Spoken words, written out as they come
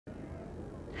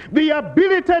The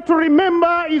ability to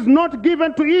remember is not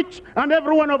given to each and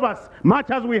every one of us,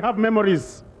 much as we have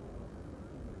memories.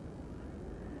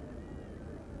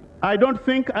 I don't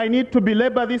think I need to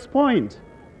belabor this point,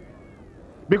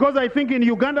 because I think in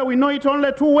Uganda we know it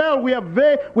only too well. We have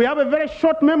a very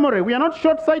short memory. We are not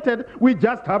short-sighted, we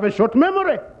just have a short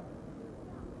memory.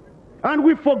 And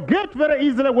we forget very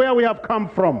easily where we have come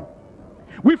from.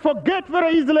 We forget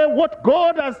very easily what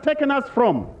God has taken us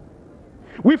from.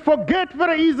 We forget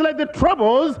very easily the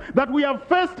troubles that we have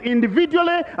faced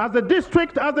individually, as a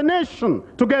district, as a nation,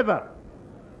 together.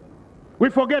 We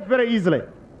forget very easily.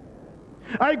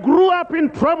 I grew up in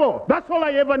trouble. That's all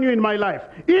I ever knew in my life.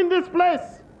 In this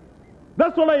place.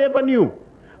 That's all I ever knew.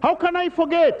 How can I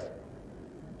forget?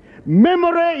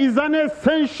 Memory is an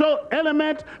essential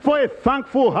element for a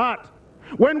thankful heart.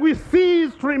 When we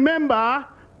cease to remember,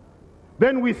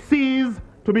 then we cease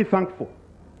to be thankful.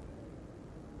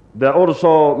 There are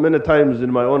also many times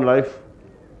in my own life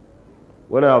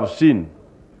when I have seen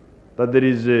that there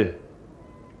is a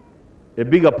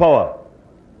bigger power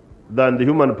than the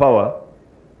human power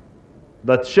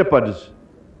that shepherds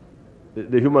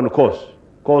the human course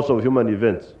of human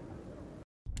events.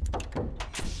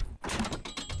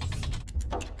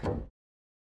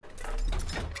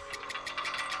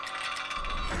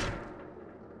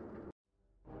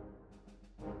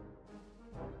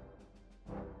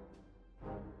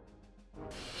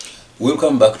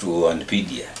 Welcome back to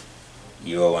OwanaPaedia,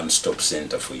 your one-stop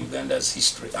center for Uganda's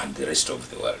history and the rest of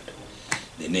the world.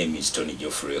 The name is Tony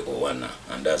Geoffrey Owana,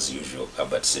 and as usual,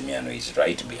 Albert Sennyonyi is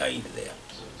right behind there.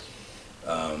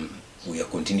 We are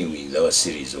continuing with our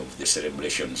series of the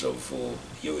celebrations of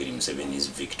Yoweri Museveni's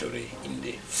victory in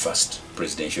the first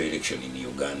presidential election in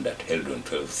Uganda held on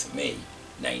 12th May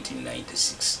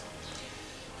 1996.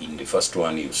 In the first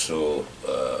one, you saw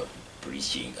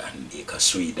preaching and a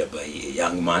kaswida by a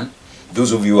young man.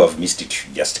 Those of you who have missed it,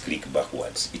 just click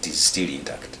backwards. It is still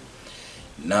intact.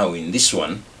 Now in this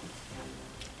one,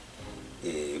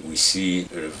 we see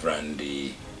Reverend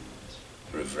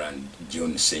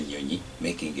John Sennyonyi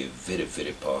making a very,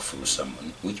 very powerful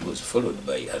sermon, which was followed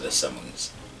by other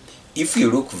sermons. If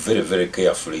you look very, very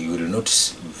carefully, you will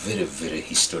notice very, very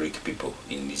historic people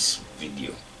in this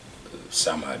video.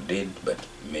 Some are dead, but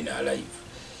many are alive.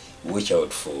 Watch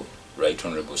out for Right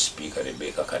Honorable Speaker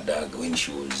Rebecca Kadaga when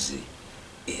she was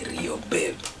a real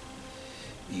babe.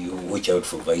 You watch out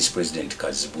for Vice President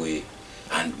Kazibwe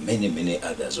and many, many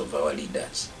others of our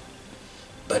leaders.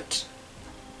 But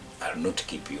I'll not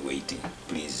keep you waiting.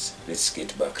 Please, let's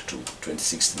get back to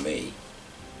 26th May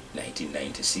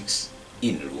 1996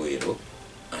 in Luweero.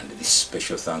 And this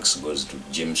special thanks goes to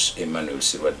James Emmanuel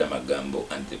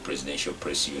Magambo and the Presidential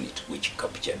Press Unit, which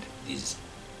captured this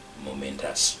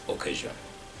momentous occasion.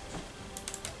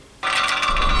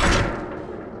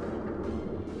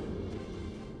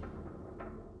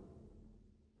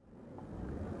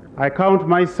 I count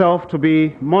myself to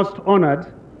be most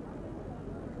honored.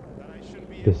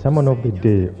 The sermon of the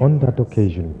day on that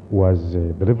occasion was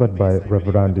delivered by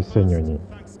Reverend Sennyonyi.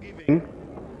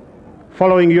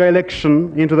 Following your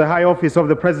election into the high office of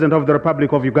the President of the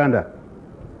Republic of Uganda.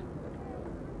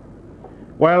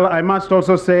 Well, I must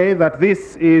also say that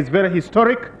this is very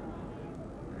historic,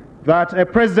 that a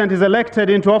president is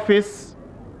elected into office,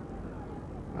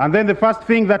 and then the first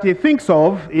thing that he thinks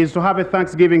of is to have a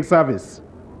Thanksgiving service.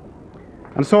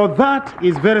 And so that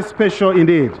is very special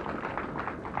indeed.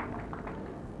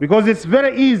 Because it's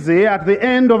very easy at the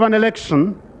end of an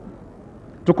election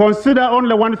to consider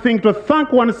only one thing, to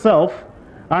thank oneself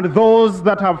and those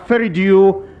that have ferried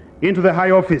you into the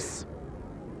high office.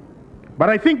 But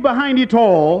I think behind it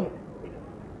all,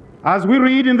 as we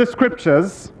read in the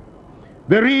scriptures,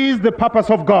 there is the purpose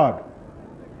of God.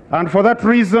 And for that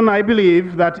reason, I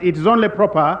believe that it is only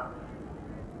proper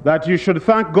that you should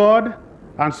thank God.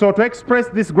 And so to express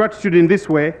this gratitude in this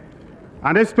way,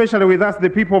 and especially with us, the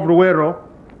people of Luweero,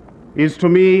 is to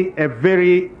me a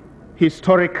very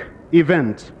historic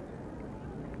event.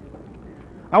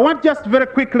 I want just very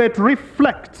quickly to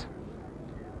reflect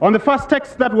on the first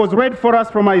text that was read for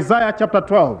us from Isaiah chapter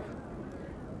 12,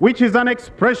 which is an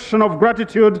expression of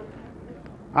gratitude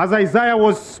as Isaiah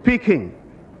was speaking.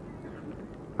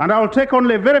 And I'll take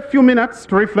only a very few minutes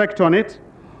to reflect on it,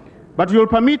 but you'll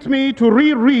permit me to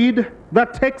reread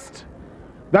that text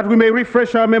that we may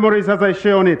refresh our memories as I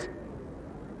share on it.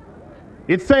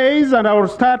 It says, and I will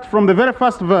start from the very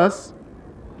first verse,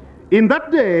 "In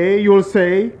that day you will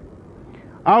say,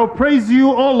 I'll praise you,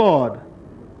 O Lord.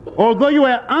 Although you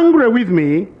were angry with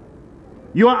me,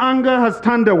 your anger has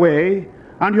turned away,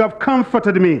 and you have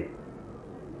comforted me.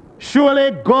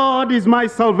 Surely God is my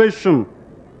salvation.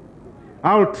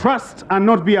 I'll trust and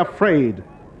not be afraid.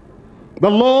 The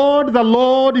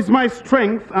Lord is my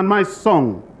strength and my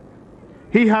song.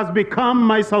 He has become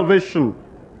my salvation.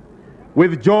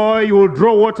 With joy you will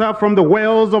draw water from the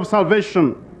wells of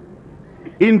salvation.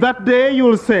 In that day you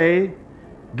will say,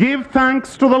 give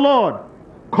thanks to the Lord,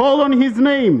 call on his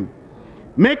name,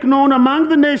 make known among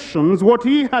the nations what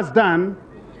he has done,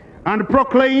 and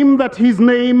proclaim that his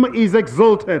name is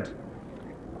exalted.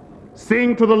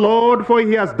 Sing to the Lord, for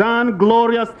he has done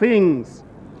glorious things.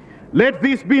 Let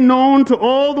this be known to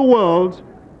all the world.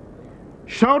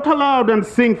 Shout aloud and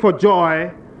sing for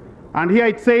joy. And here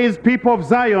it says people of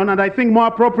Zion, and I think more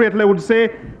appropriately would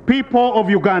say people of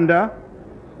Uganda.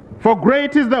 For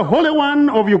great is the Holy One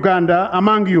of Uganda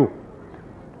among you.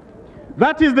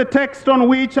 That is the text on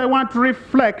which I want to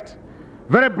reflect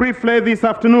very briefly this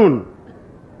afternoon.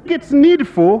 It's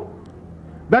needful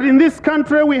that in this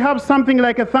country we have something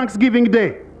like a Thanksgiving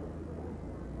Day.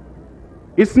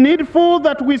 It's needful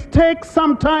that we take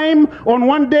some time on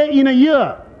one day in a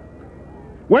year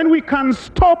when we can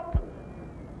stop,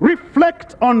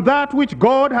 reflect on that which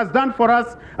God has done for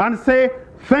us and say,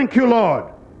 thank you,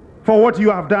 Lord, for what you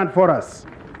have done for us.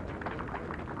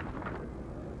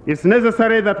 It's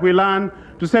necessary that we learn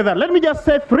to say that. Let me just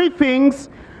say three things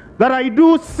that I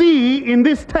do see in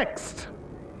this text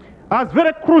as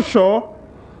very crucial,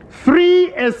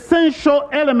 three essential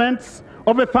elements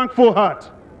of a thankful heart.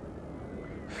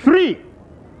 Three.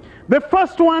 The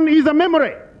first one is a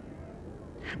memory.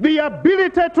 The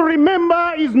ability to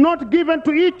remember is not given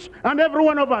to each and every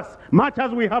one of us, much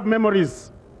as we have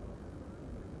memories.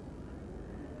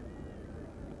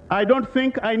 I don't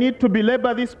think I need to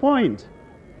belabor this point,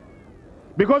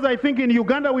 because I think in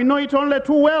Uganda we know it only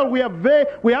too well. We have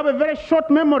a very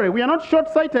short memory. We are not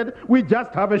short-sighted, we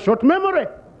just have a short memory.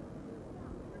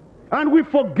 And we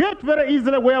forget very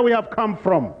easily where we have come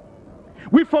from.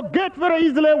 We forget very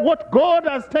easily what God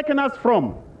has taken us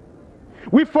from.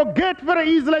 We forget very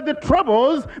easily the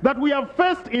troubles that we have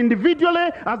faced individually,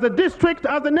 as a district,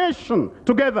 as a nation,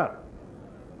 together.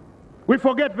 We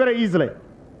forget very easily.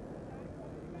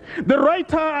 The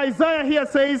writer Isaiah here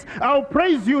says, I'll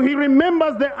praise you. He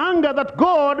remembers the anger that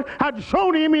God had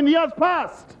shown him in years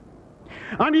past.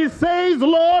 And he says,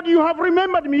 Lord, you have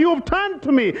remembered me. You've turned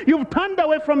to me. You've turned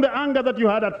away from the anger that you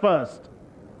had at first.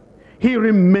 He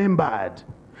remembered.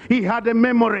 He had a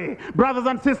memory. Brothers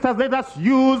and sisters, let us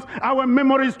use our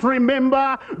memories to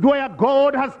remember where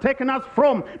God has taken us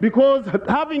from, because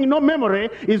having no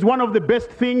memory is one of the best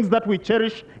things that we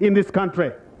cherish in this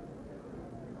country.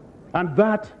 And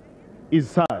that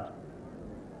is sad.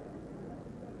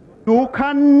 You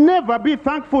can never be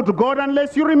thankful to God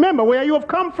unless you remember where you have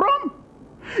come from.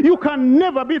 You can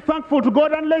never be thankful to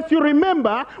God unless you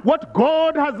remember what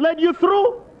God has led you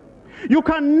through. You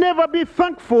can never be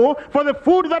thankful for the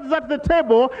food that's at the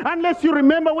table unless you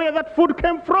remember where that food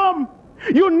came from.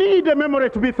 You need a memory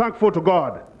to be thankful to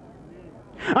God.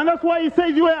 And that's why he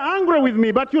says, you were angry with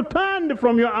me, but you turned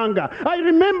from your anger. I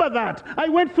remember that. I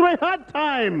went through a hard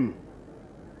time.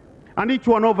 And each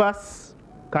one of us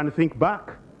can think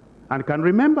back and can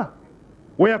remember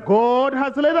where God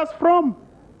has led us from.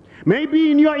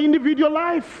 Maybe in your individual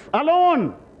life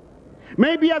alone.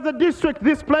 Maybe as a district,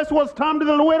 this place was termed the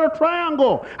Luweero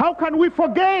Triangle. How can we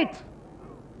forget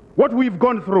what we've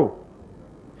gone through?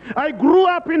 I grew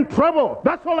up in trouble.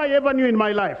 That's all I ever knew in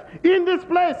my life. In this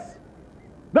place.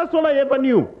 That's all I ever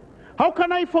knew. How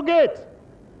can I forget?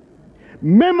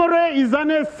 Memory is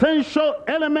an essential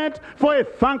element for a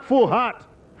thankful heart.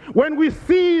 When we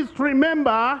cease to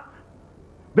remember,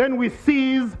 then we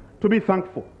cease to be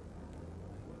thankful.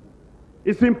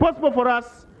 It's impossible for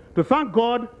us to thank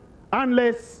God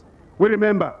unless we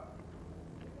remember.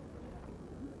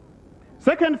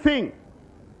 Second thing,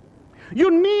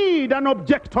 you need an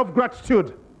object of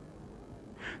gratitude.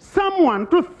 Someone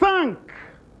to thank.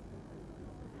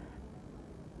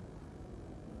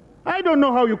 I don't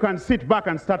know how you can sit back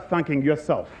and start thanking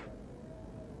yourself.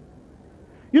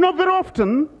 You know, very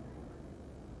often,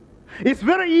 it's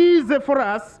very easy for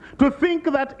us to think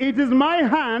that it is my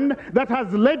hand that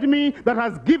has led me, that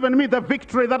has given me the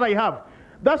victory that I have.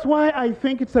 That's why I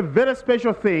think it's a very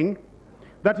special thing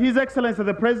that His Excellency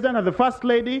the President and the First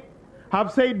Lady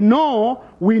have said, no,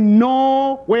 we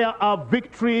know where our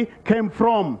victory came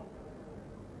from.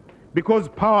 Because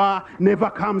power never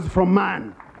comes from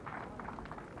man.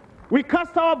 We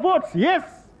cast our votes, yes,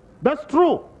 that's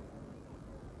true.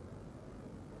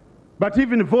 But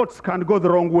even votes can go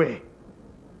the wrong way.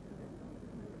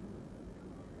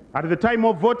 At the time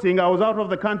of voting, I was out of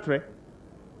the country.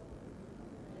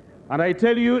 And I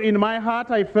tell you, in my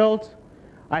heart, I felt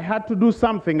I had to do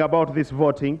something about this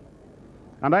voting.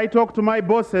 And I talked to my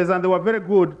bosses, and they were very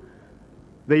good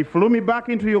They flew me back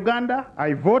into Uganda,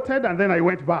 I voted, and then I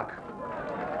went back.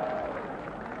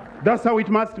 That's how it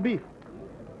must be.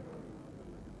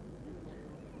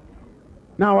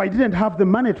 Now, I didn't have the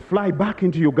money to fly back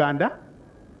into Uganda.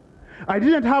 I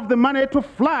didn't have the money to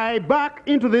fly back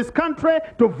into this country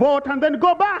to vote and then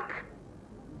go back.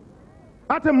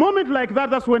 At a moment like that,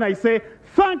 that's when I say,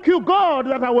 thank you, God,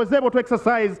 that I was able to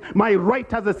exercise my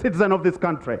right as a citizen of this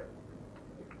country.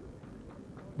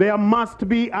 There must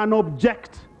be an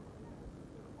object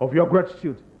of your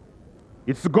gratitude.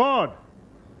 It's God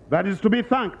that is to be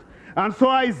thanked. And so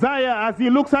Isaiah, as he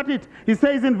looks at it, he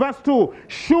says in verse 2,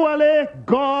 surely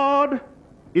God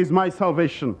is my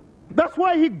salvation. That's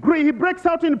why he breaks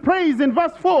out in praise in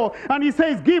verse 4, and he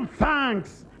says, give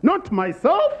thanks, not to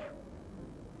myself,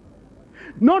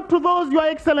 not to those, Your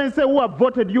Excellency, who have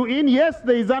voted you in. Yes,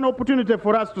 there is an opportunity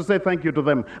for us to say thank you to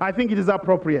them. I think it is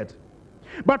appropriate.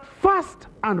 But first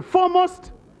and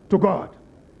foremost, to God.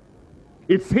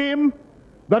 It's him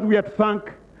that we have to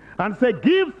thank and say,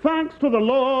 give thanks to the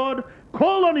Lord,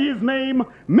 call on his name,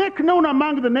 make known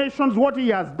among the nations what he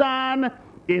has done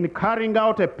in carrying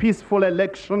out a peaceful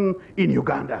election in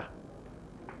Uganda.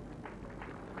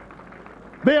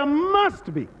 There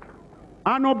must be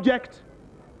an object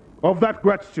of that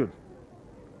gratitude.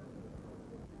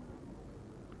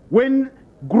 When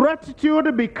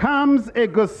gratitude becomes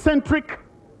egocentric,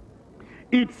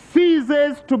 it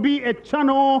ceases to be a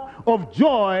channel of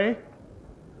joy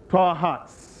to our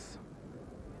hearts.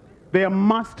 There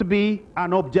must be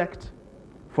an object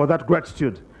for that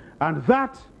gratitude. And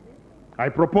that, I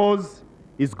propose,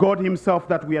 is God himself,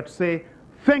 that we have to say,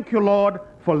 thank you, Lord,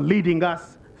 for leading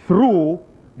us through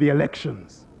the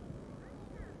elections.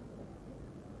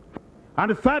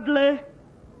 And thirdly,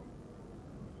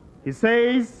 he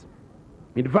says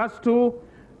in verse 2,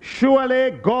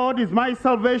 surely God is my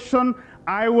salvation.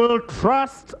 I will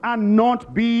trust and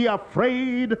not be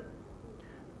afraid.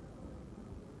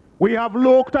 We have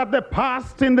looked at the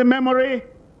past in the memory.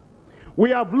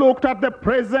 We have looked at the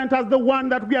present as the one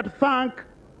that we have to thank.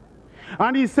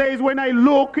 And he says, when I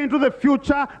look into the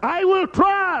future, I will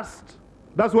trust.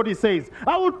 That's what he says.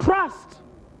 I will trust.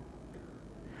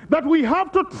 That we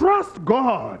have to trust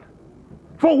God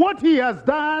for what he has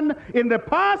done in the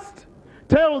past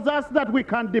tells us that we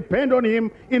can depend on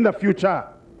him in the future.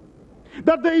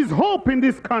 That there is hope in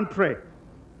this country.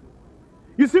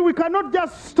 You see, we cannot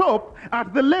just stop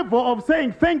at the level of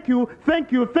saying thank you,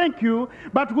 thank you, thank you,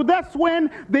 but that's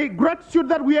when the gratitude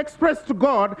that we express to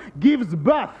God gives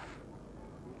birth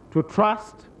to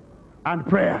trust and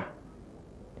prayer.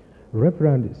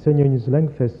 Reverend Sennyonyi's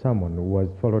lengthy sermon was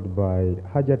followed by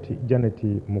Hajat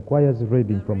Janeti Mukwaya's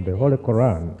reading from the Holy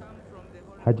Quran.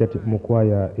 Hajat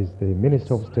Mukwaya is the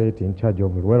Minister of State in charge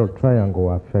of Luweero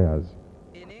Triangle affairs.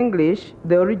 In English,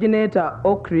 the originator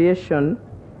or creation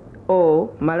or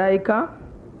Malaika.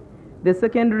 The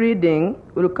second reading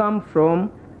will come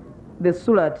from the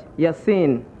Surat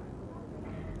Yasin.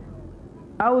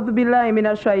 A'udhu billahi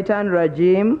minash shaitanir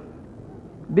rajim.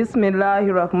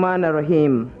 Bismillahir Rahmanir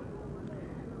Rahim.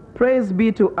 Praise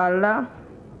be to Allah.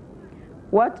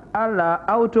 What Allah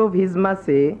out of his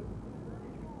mercy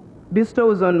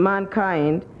bestows on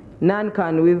mankind, none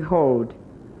can withhold.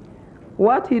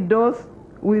 What he doth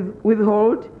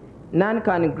withhold, none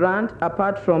can grant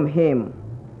apart from him.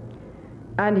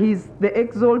 And he is the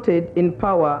exalted in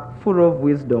power, full of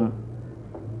wisdom.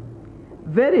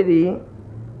 Verily,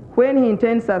 when he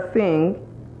intends a thing,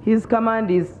 his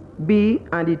command is be,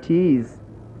 and it is.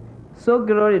 So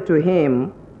glory to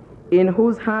him, in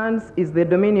whose hands is the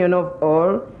dominion of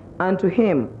all, and to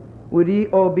him will ye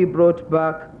all be brought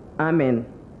back. Amen.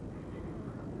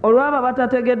 Olwaba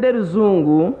batategedde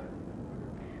Luzungu,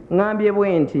 ngambye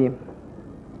bwe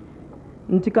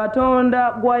nti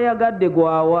Katonda gw'ayagadde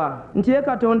gwawa, nti ye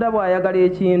Katonda bw'ayagala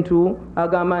ekintu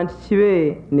agamba nti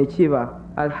kibe ne kiba.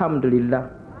 Alhamdulillah.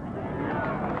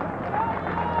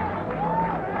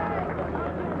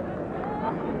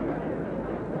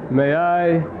 May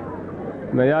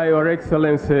I, Your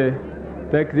Excellency,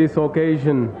 take this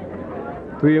occasion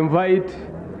to invite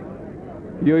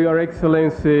you, Your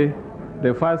Excellency,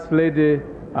 the First Lady,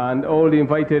 and all the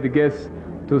invited guests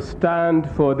to stand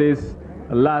for this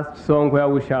last song where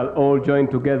we shall all join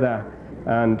together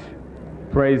and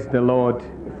praise the Lord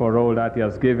for all that he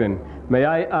has given. May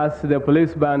I ask the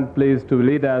police band, please, to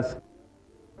lead us.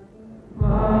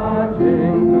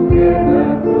 Marching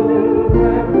together to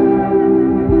heaven.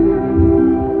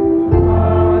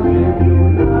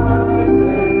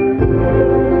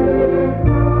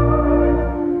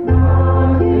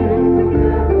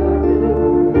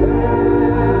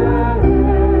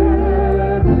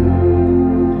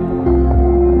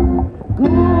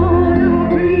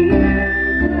 Glory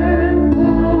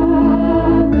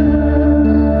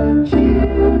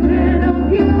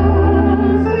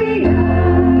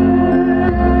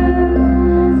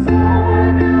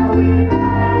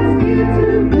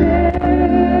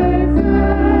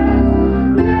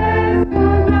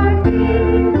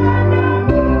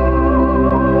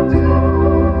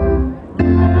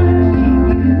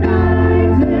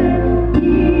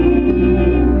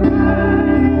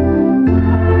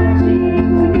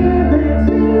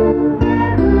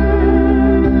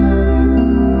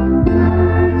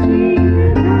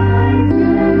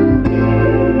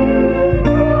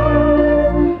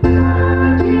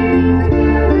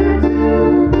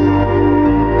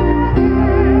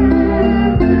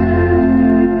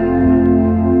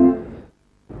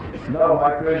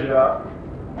pleasure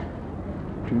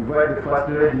to invite the First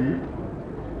Lady,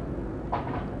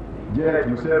 Yoweri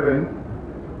Museveni,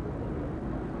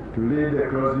 to lead the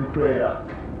closing prayer.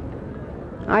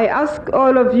 I ask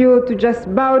all of you to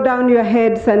just bow down your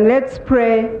heads and let's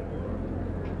pray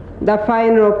the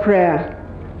final prayer.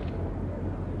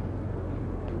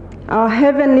 Our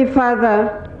Heavenly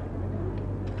Father,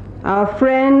 our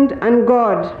friend and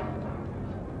God,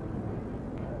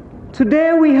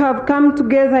 today we have come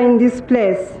together in this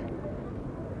place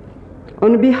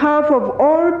on behalf of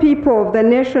all people of the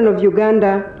nation of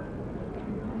Uganda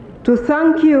to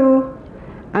thank you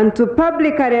and to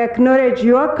publicly acknowledge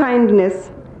your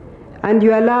kindness and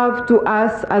your love to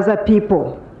us as a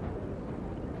people.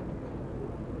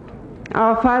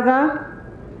 Our Father,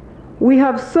 we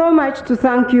have so much to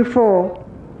thank you for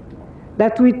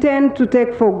that we tend to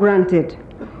take for granted.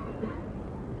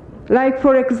 Like,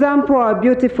 for example, our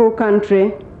beautiful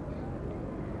country,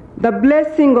 the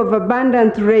blessing of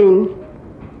abundant rain,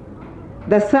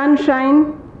 the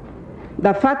sunshine,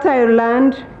 the fertile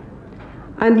land,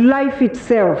 and life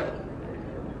itself.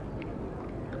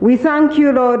 We thank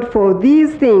you, Lord, for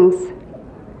these things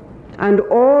and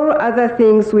all other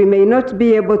things we may not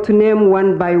be able to name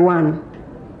one by one.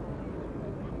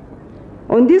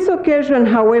 On this occasion,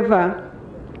 however,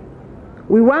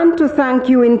 we want to thank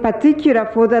you in particular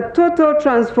for the total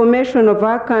transformation of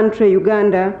our country,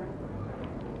 Uganda,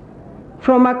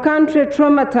 from a country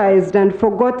traumatized and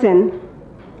forgotten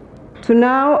to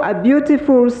now a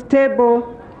beautiful,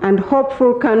 stable, and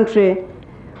hopeful country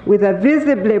with a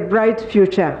visibly bright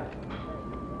future.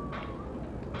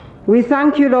 We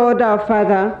thank you, Lord our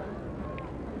Father,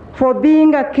 for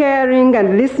being a caring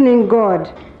and listening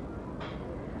God.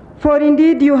 For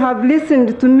indeed you have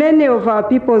listened to many of our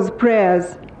people's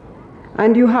prayers,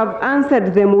 and you have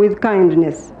answered them with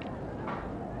kindness.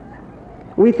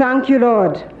 We thank you,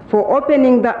 Lord, for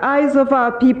opening the eyes of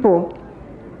our people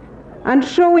and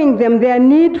showing them their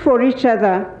need for each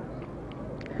other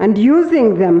and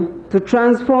using them to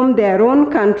transform their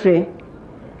own country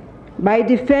by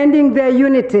defending their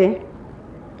unity,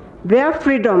 their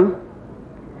freedom,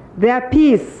 their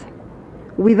peace,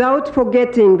 without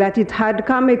forgetting that it had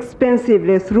come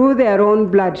expensively through their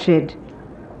own bloodshed.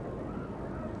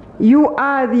 You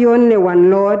are the only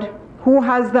one, Lord, who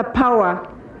has the power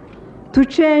to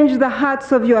change the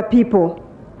hearts of your people.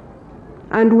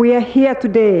 And we are here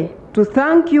today to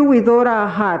thank you with all our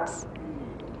hearts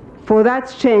for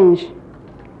that change,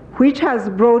 which has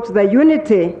brought the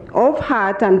unity of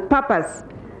heart and purpose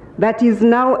that is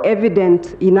now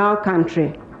evident in our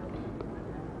country.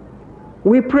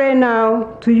 We pray now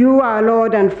to you, our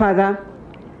Lord and Father,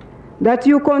 that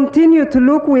you continue to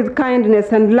look with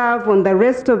kindness and love on the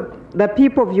rest of the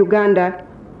people of Uganda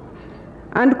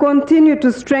and continue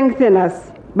to strengthen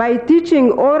us by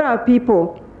teaching all our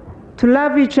people to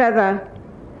love each other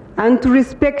and to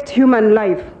respect human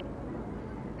life,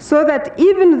 so that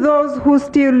even those who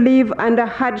still live under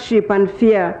hardship and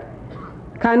fear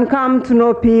can come to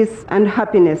know peace and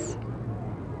happiness,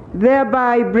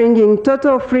 thereby bringing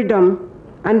total freedom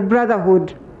and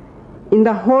brotherhood in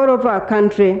the whole of our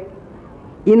country,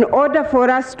 in order for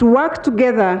us to work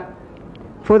together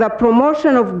for the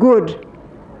promotion of good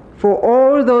for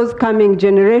all those coming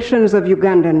generations of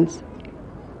Ugandans.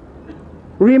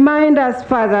 Remind us,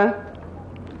 Father,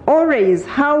 always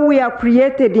how we are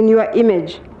created in your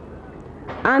image,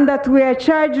 and that we are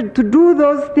charged to do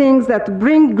those things that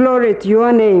bring glory to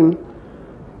your name.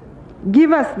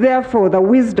 Give us, therefore, the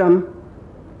wisdom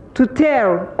to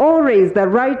tell always the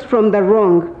right from the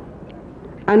wrong,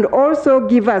 and also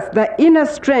give us the inner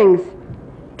strength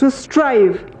to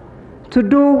strive to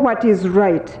do what is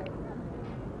right.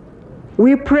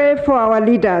 We pray for our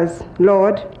leaders,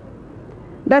 Lord,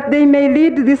 that they may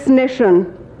lead this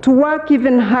nation to work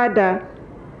even harder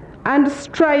and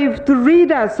strive to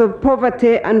rid us of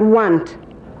poverty and want.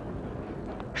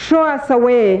 Show us a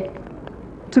way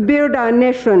to build our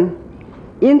nation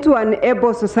into an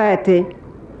able society,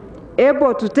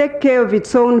 able to take care of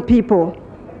its own people,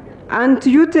 and to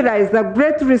utilize the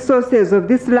great resources of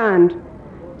this land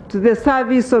to the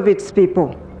service of its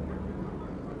people.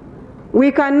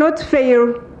 We cannot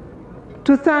fail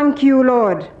to thank you,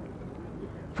 Lord,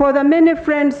 for the many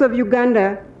friends of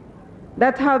Uganda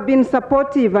that have been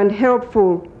supportive and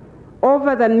helpful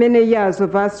over the many years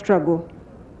of our struggle.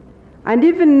 And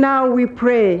even now we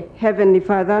pray, Heavenly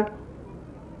Father,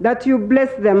 that you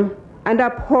bless them and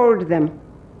uphold them,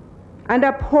 and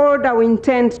uphold our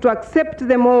intent to accept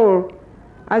them all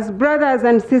as brothers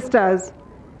and sisters,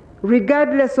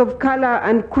 regardless of color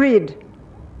and creed,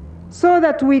 so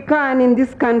that we can, in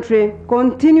this country,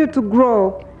 continue to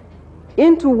grow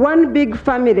into one big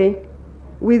family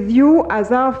with you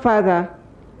as our Father,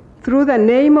 through the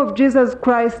name of Jesus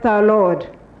Christ our Lord.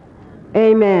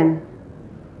 Amen.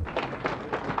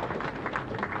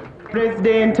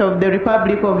 President of the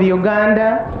Republic of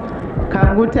Uganda,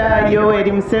 Kaguta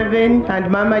Yoweri Museveni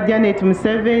and Mama Janet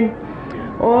Museveni,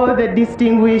 all the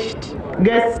distinguished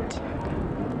guests,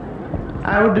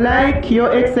 I would like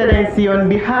Your Excellency, on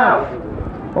behalf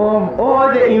of all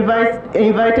the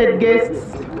invited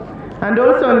guests and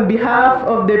also on behalf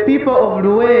of the people of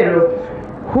Luweero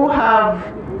who have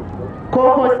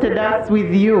co-hosted us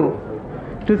with you,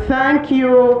 to thank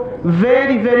you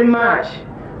very, very much.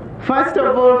 First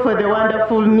of all, for the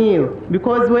wonderful meal,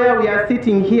 because where we are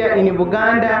sitting here in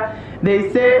Uganda,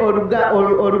 they say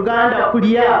Oluganda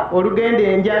kulya, olugenda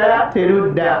enjala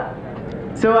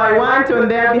terudda. So I want on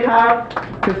their behalf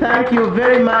to thank you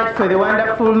very much for the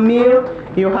wonderful meal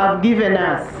you have given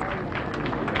us.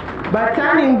 But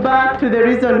turning back to the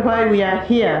reason why we are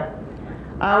here,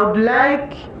 I would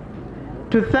like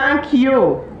to thank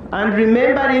you, and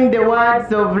remembering the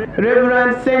words of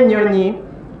Reverend Sennyonyi,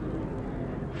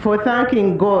 for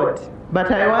thanking God.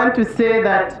 But I want to say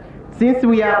that since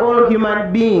we are all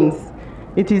human beings,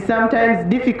 it is sometimes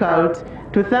difficult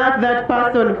to thank that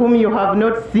person whom you have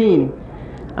not seen.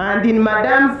 And in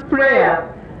Madame's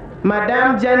prayer,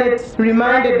 Madame Janet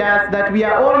reminded us that we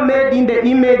are all made in the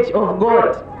image of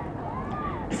God.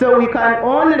 So we can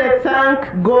only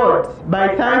thank God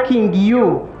by thanking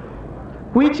you,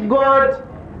 which God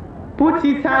put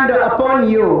his hand upon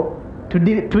you to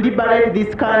liberate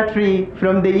this country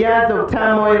from the years of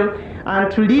turmoil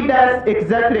and to lead us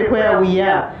exactly where we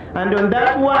are. And on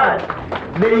that word,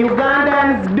 the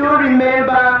Ugandans do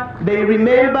remember, they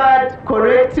remembered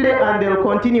correctly and they'll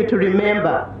continue to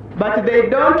remember. But they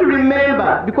don't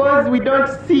remember because we don't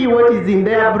see what is in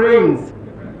their brains.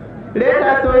 Let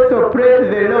us also pray to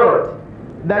the Lord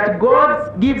that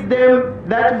God gives them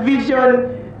that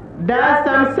vision, does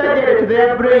some surgery to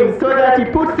their brains so that he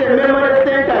puts a memory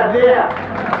center there.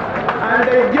 And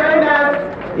they join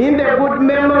us in the good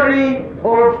memory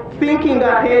of thinking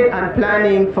ahead and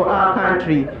planning for our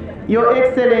country. Your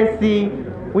Excellency,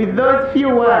 with those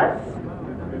few words,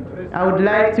 I would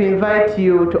like to invite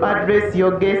you to address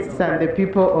your guests and the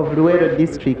people of Luweero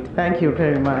District. Thank you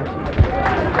very much.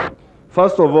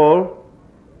 First of all,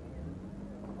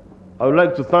 I would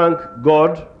like to thank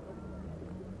God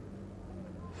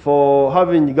for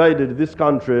having guided this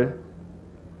country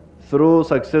through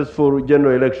successful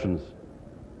general elections.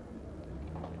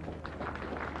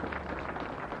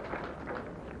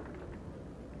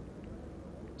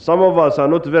 Some of us are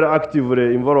not very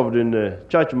actively involved in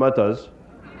church matters.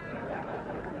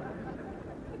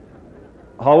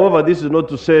 However, this is not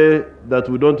to say that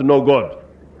we don't know God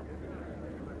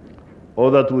or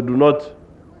that we do not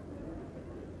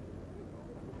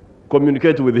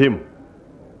communicate with Him.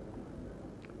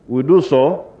 We do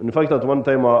so. In fact, at one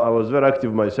time I was very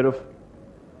active myself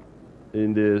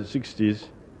in the 60s.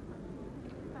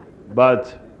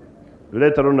 But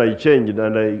later on I changed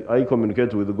and I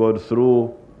communicate with God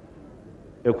through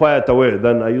a quieter way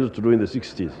than I used to do in the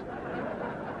 60s.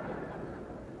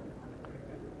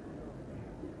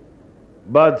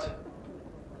 But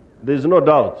there is no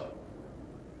doubt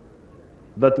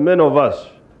that many of us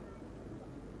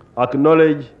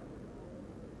acknowledge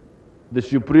the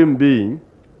Supreme Being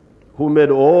who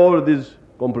made all these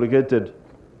complicated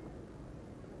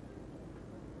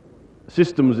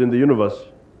systems in the universe,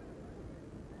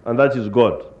 and that is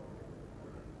God.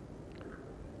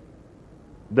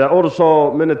 There are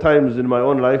also many times in my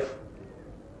own life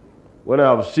when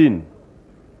I have seen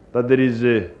that there is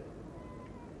a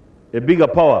bigger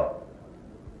power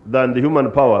than the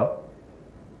human power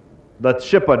that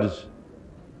shepherds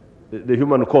the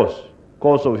human course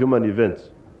of human events.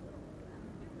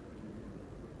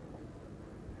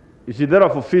 It is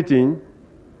therefore fitting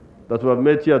that we have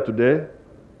met here today,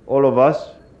 all of us,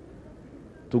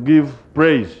 to give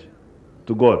praise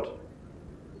to God.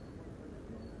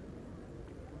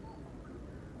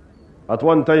 At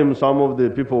one time, some of the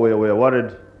people were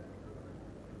worried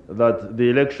that the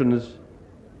elections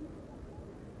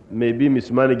may be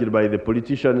mismanaged by the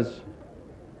politicians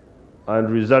and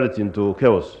result into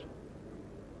chaos.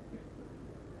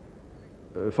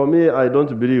 For me, I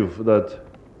don't believe that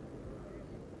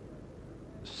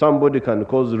somebody can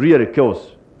cause real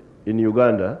chaos in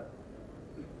Uganda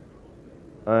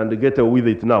and get away with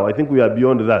it now. I think we are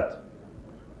beyond that.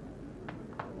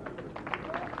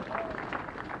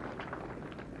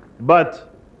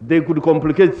 But they could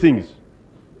complicate things.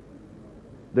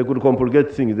 They could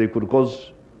complicate things. They could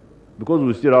cause, because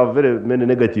we still have very many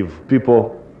negative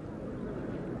people,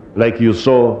 like you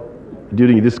saw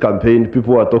during this campaign,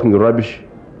 people who are talking rubbish.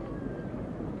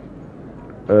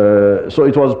 So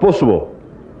it was possible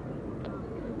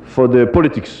for the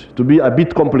politics to be a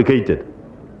bit complicated.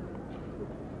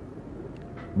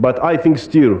 But I think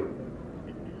still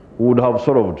we would have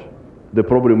solved the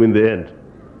problem in the end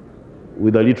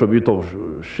with a little bit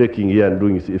of shaking here and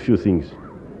doing a few things.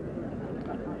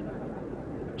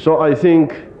 So I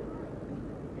think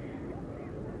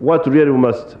what really we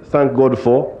must thank God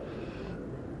for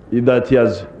is that He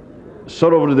has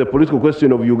solved the political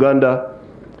question of Uganda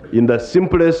in the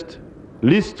simplest,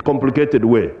 least complicated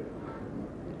way.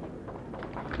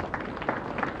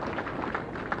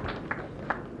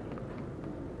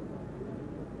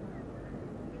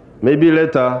 Maybe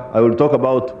later I will talk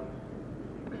about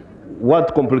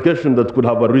what complication that could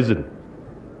have arisen.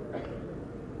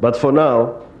 But for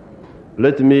now,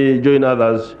 let me join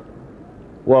others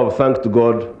who have thanked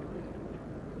God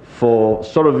for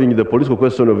solving the political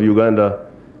question of Uganda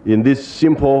in this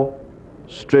simple,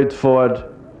 straightforward,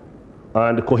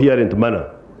 and coherent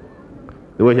manner,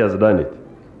 the way He has done it.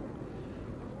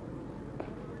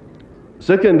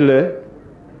 Secondly,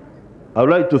 I would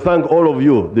like to thank all of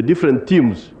you, the different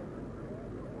teams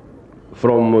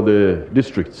from the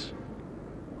districts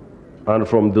and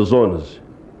from the zones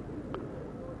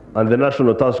and the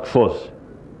National Task Force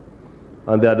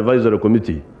and the Advisory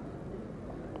Committee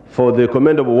for the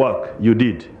commendable work you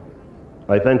did.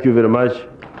 I thank you very much.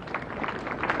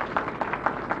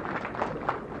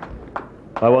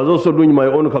 I was also doing my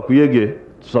own kakuyege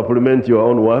to supplement your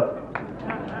own work.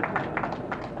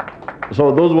 So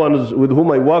those ones with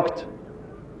whom I worked,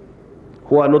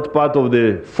 who are not part of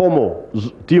the formal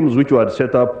teams which you had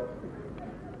set up,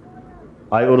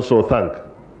 I also thank.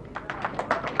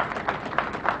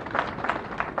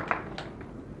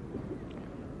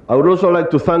 I would also like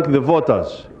to thank the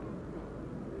voters.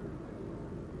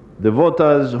 The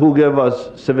voters who gave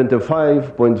us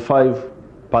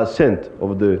 75.5%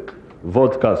 of the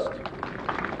vote cast.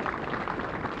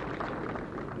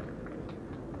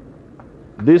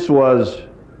 This was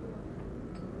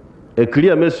a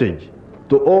clear message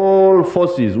to all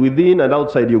forces within and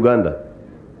outside Uganda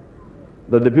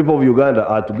that the people of Uganda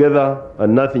are together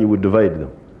and nothing will divide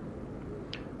them.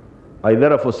 I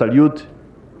therefore salute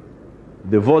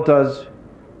the voters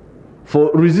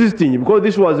for resisting, because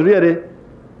this was really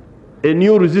a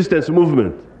new resistance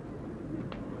movement.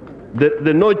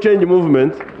 The no change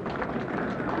movement,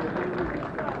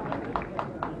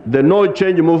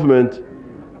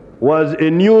 was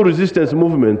a new resistance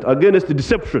movement against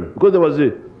deception, because there was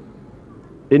a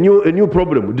new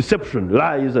problem, deception,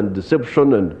 lies and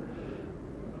deception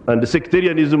and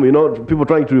sectarianism, you know, people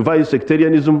trying to revive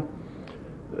sectarianism.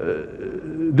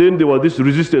 Then there was this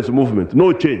resistance movement,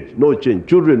 no change,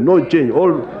 children, no change,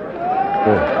 all.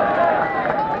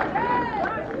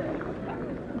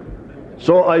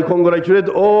 So I congratulate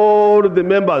all the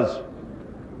members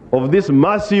of this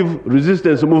massive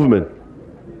resistance movement,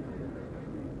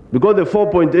 because the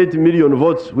 4.8 million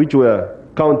votes which were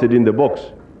counted in the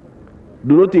box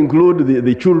do not include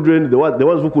the children, the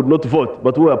ones who could not vote,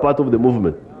 but who were part of the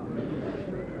movement.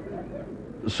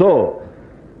 So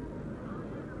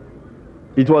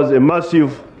it was a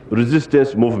massive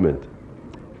resistance movement.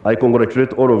 I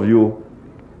congratulate all of you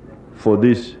for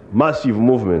this massive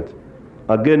movement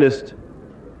against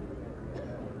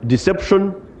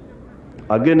deception,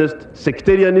 against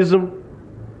sectarianism,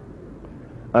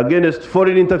 against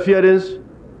foreign interference,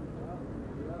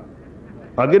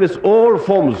 against all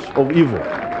forms of evil.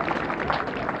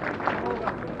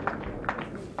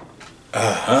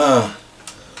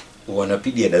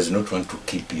 OwanaPaedia does not want to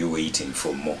keep you waiting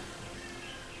for more.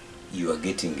 You are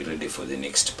getting ready for the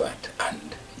next part,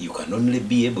 and you can only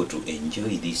be able to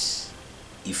enjoy this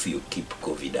if you keep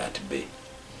COVID at bay.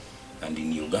 And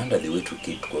in Uganda, the way to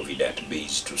keep COVID at bay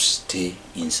is to stay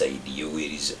inside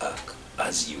Yoweri's ark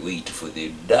as you wait for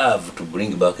the dove to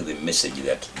bring back the message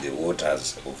that the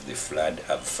waters of the flood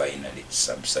have finally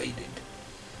subsided.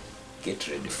 Get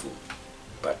ready for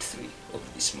part 3 of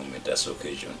this momentous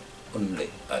occasion, only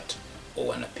at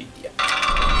OwanaPaedia.